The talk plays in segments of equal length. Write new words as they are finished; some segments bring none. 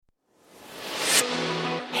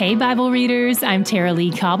Hey, Bible readers, I'm Tara Lee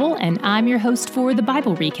Cobble, and I'm your host for the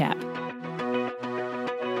Bible Recap.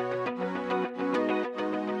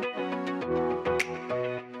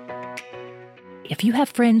 If you have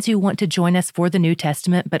friends who want to join us for the New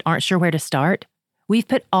Testament but aren't sure where to start, we've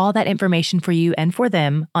put all that information for you and for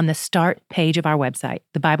them on the Start page of our website,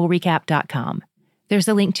 thebiblerecap.com. There's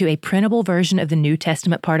a link to a printable version of the New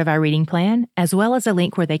Testament part of our reading plan, as well as a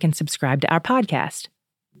link where they can subscribe to our podcast,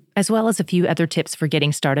 as well as a few other tips for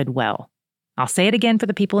getting started well. I'll say it again for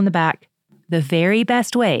the people in the back. The very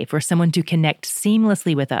best way for someone to connect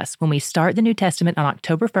seamlessly with us when we start the New Testament on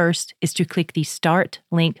October 1st is to click the Start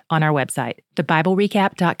link on our website,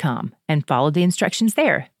 thebiblerecap.com, and follow the instructions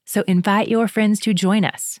there. So invite your friends to join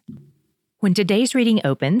us. When today's reading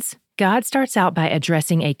opens, God starts out by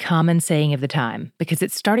addressing a common saying of the time because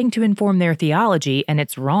it's starting to inform their theology and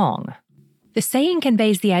it's wrong. The saying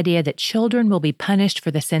conveys the idea that children will be punished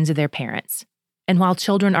for the sins of their parents. And while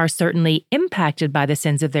children are certainly impacted by the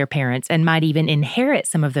sins of their parents and might even inherit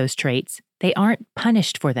some of those traits, they aren't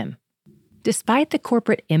punished for them. Despite the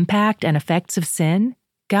corporate impact and effects of sin,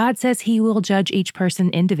 God says He will judge each person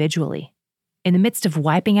individually. In the midst of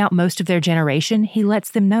wiping out most of their generation, He lets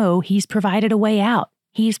them know He's provided a way out.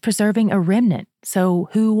 He's preserving a remnant, so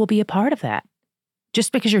who will be a part of that?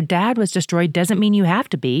 Just because your dad was destroyed doesn't mean you have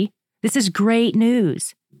to be. This is great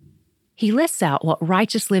news. He lists out what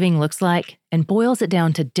righteous living looks like and boils it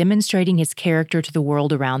down to demonstrating His character to the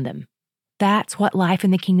world around them. That's what life in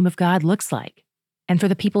the kingdom of God looks like. And for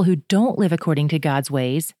the people who don't live according to God's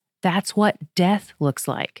ways, that's what death looks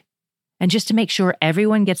like. And just to make sure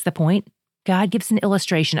everyone gets the point, God gives an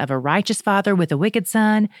illustration of a righteous father with a wicked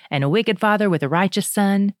son and a wicked father with a righteous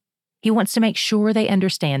son. He wants to make sure they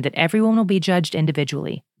understand that everyone will be judged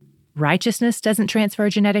individually. Righteousness doesn't transfer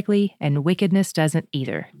genetically, and wickedness doesn't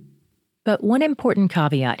either. But one important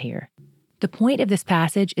caveat here. The point of this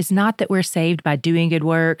passage is not that we're saved by doing good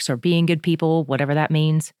works or being good people, whatever that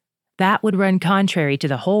means. That would run contrary to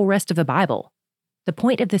the whole rest of the Bible. The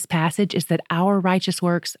point of this passage is that our righteous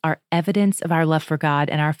works are evidence of our love for God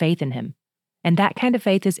and our faith in Him. And that kind of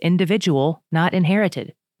faith is individual, not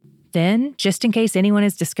inherited. Then, just in case anyone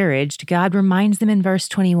is discouraged, God reminds them in verse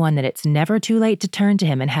 21 that it's never too late to turn to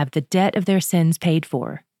Him and have the debt of their sins paid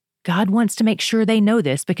for. God wants to make sure they know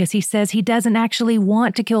this because He says He doesn't actually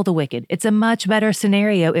want to kill the wicked. It's a much better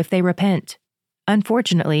scenario if they repent.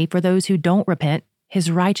 Unfortunately, for those who don't repent, His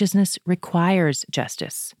righteousness requires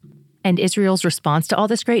justice. And Israel's response to all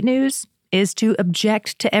this great news is to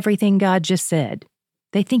object to everything God just said.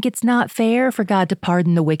 They think it's not fair for God to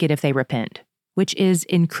pardon the wicked if they repent, which is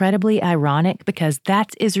incredibly ironic because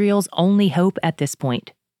that's Israel's only hope at this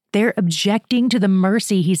point. They're objecting to the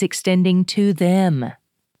mercy He's extending to them.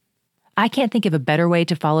 I can't think of a better way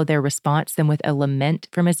to follow their response than with a lament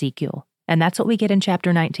from Ezekiel, and that's what we get in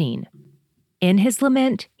chapter 19. In his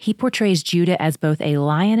lament, he portrays Judah as both a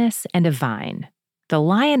lioness and a vine. The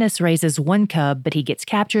lioness raises one cub, but he gets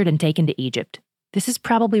captured and taken to Egypt. This is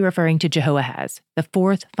probably referring to Jehoahaz, the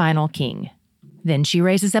fourth final king. Then she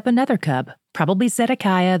raises up another cub, probably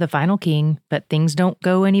Zedekiah, the final king, but things don't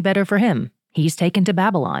go any better for him. He's taken to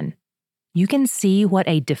Babylon. You can see what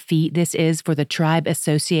a defeat this is for the tribe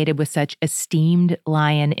associated with such esteemed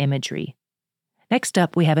lion imagery. Next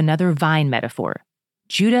up, we have another vine metaphor.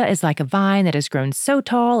 Judah is like a vine that has grown so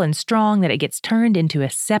tall and strong that it gets turned into a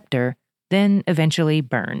scepter, then eventually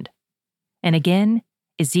burned. And again,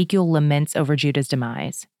 Ezekiel laments over Judah's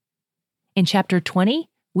demise. In chapter 20,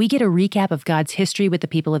 we get a recap of God's history with the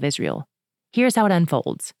people of Israel. Here's how it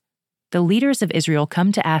unfolds. The leaders of Israel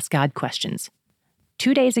come to ask God questions.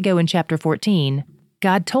 2 days ago in chapter 14,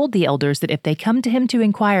 God told the elders that if they come to Him to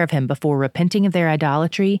inquire of Him before repenting of their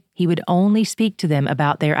idolatry, He would only speak to them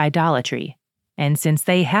about their idolatry. And since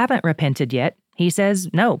they haven't repented yet, He says,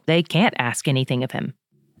 no, they can't ask anything of Him.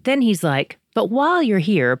 Then He's like, but while you're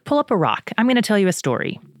here, pull up a rock. I'm going to tell you a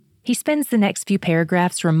story. He spends the next few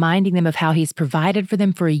paragraphs reminding them of how He's provided for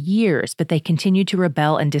them for years, but they continue to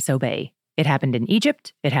rebel and disobey. It happened in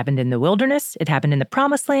Egypt, it happened in the wilderness, it happened in the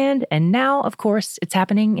Promised Land, and now, of course, it's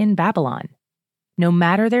happening in Babylon. No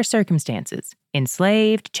matter their circumstances,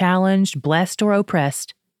 enslaved, challenged, blessed, or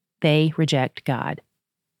oppressed, they reject God.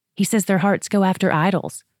 He says their hearts go after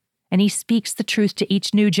idols, and He speaks the truth to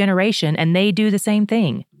each new generation, and they do the same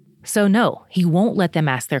thing. So no, He won't let them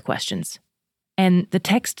ask their questions. And the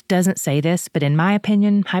text doesn't say this, but in my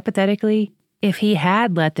opinion, hypothetically, if He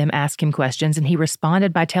had let them ask Him questions and He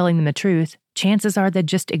responded by telling them the truth, chances are they'd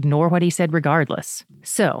just ignore what He said regardless.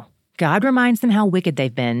 So, God reminds them how wicked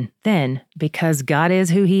they've been. Then, because God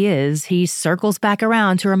is who He is, He circles back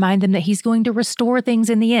around to remind them that He's going to restore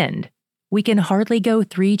things in the end. We can hardly go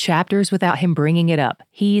 3 chapters without him bringing it up.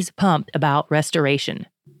 He's pumped about restoration.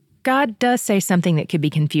 God does say something that could be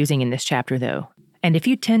confusing in this chapter, though. And if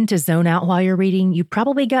you tend to zone out while you're reading, you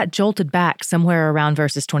probably got jolted back somewhere around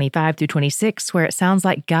verses 25 through 26, where it sounds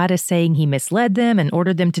like God is saying he misled them and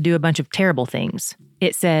ordered them to do a bunch of terrible things.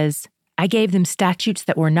 It says, I gave them statutes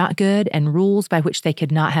that were not good and rules by which they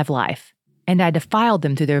could not have life. And I defiled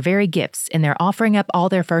them through their very gifts in their offering up all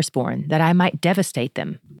their firstborn, that I might devastate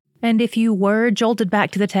them. And if you were jolted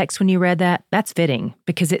back to the text when you read that, that's fitting,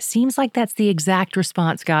 because it seems like that's the exact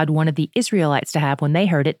response God wanted the Israelites to have when they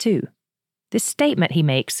heard it too. This statement he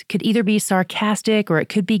makes could either be sarcastic or it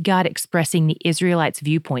could be God expressing the Israelites'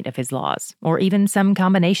 viewpoint of his laws, or even some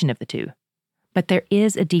combination of the two. But there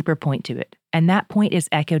is a deeper point to it, and that point is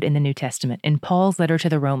echoed in the New Testament in Paul's letter to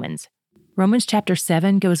the Romans. Romans chapter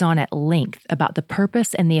 7 goes on at length about the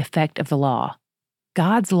purpose and the effect of the law.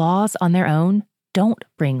 God's laws on their own don't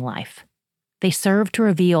bring life. They serve to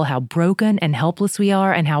reveal how broken and helpless we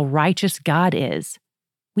are and how righteous God is.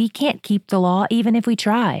 We can't keep the law even if we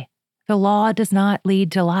try. The law does not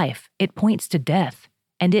lead to life. It points to death,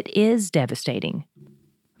 and it is devastating.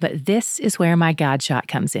 But this is where my God shot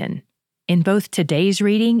comes in. In both today's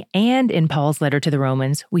reading and in Paul's letter to the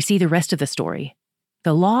Romans, we see the rest of the story.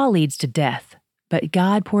 The law leads to death, but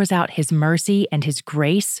God pours out his mercy and his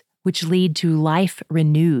grace, which lead to life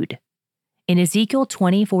renewed. In Ezekiel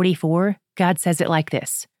 20:44, God says it like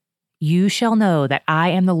this, You shall know that I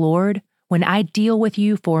am the Lord when I deal with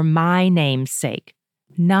you for my name's sake,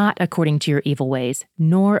 not according to your evil ways,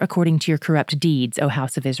 nor according to your corrupt deeds, O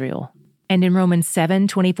house of Israel. And in Romans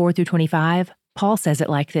 7:24 through 25, Paul says it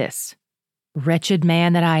like this, Wretched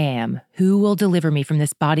man that I am, who will deliver me from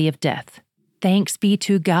this body of death? Thanks be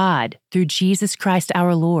to God through Jesus Christ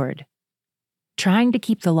our Lord. Trying to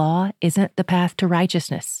keep the law isn't the path to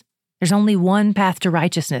righteousness. There's only one path to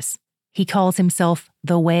righteousness. He calls himself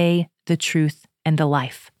the way, the truth, and the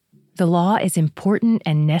life. The law is important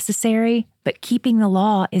and necessary, but keeping the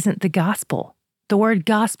law isn't the gospel. The word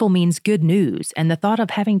gospel means good news, and the thought of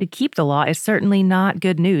having to keep the law is certainly not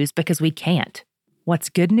good news because we can't. What's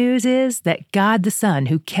good news is that God the Son,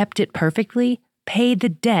 who kept it perfectly, paid the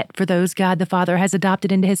debt for those God the Father has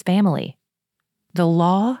adopted into his family. The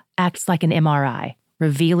law acts like an MRI,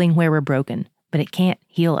 revealing where we're broken, but it can't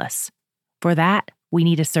heal us. For that, we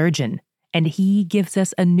need a surgeon, and he gives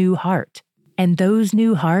us a new heart. And those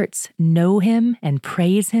new hearts know him and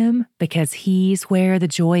praise him because he's where the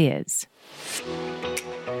joy is.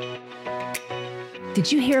 Did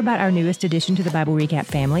you hear about our newest addition to the Bible Recap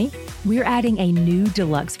family? We're adding a new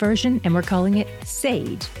deluxe version, and we're calling it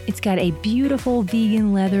Sage. It's got a beautiful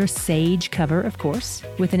vegan leather sage cover, of course,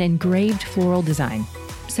 with an engraved floral design.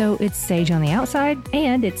 So it's sage on the outside,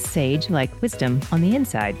 and it's sage like wisdom on the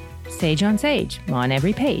inside. Sage on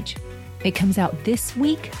every page. It comes out this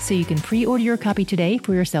week, so you can pre-order your copy today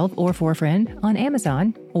for yourself or for a friend on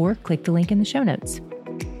Amazon, or click the link in the show notes.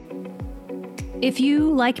 If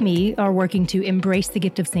you, like me, are working to embrace the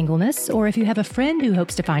gift of singleness, or if you have a friend who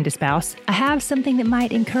hopes to find a spouse, I have something that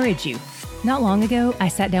might encourage you. Not long ago, I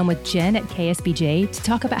sat down with Jen at KSBJ to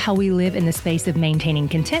talk about how we live in the space of maintaining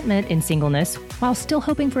contentment in singleness while still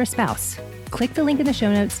hoping for a spouse. Click the link in the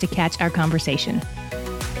show notes to catch our conversation.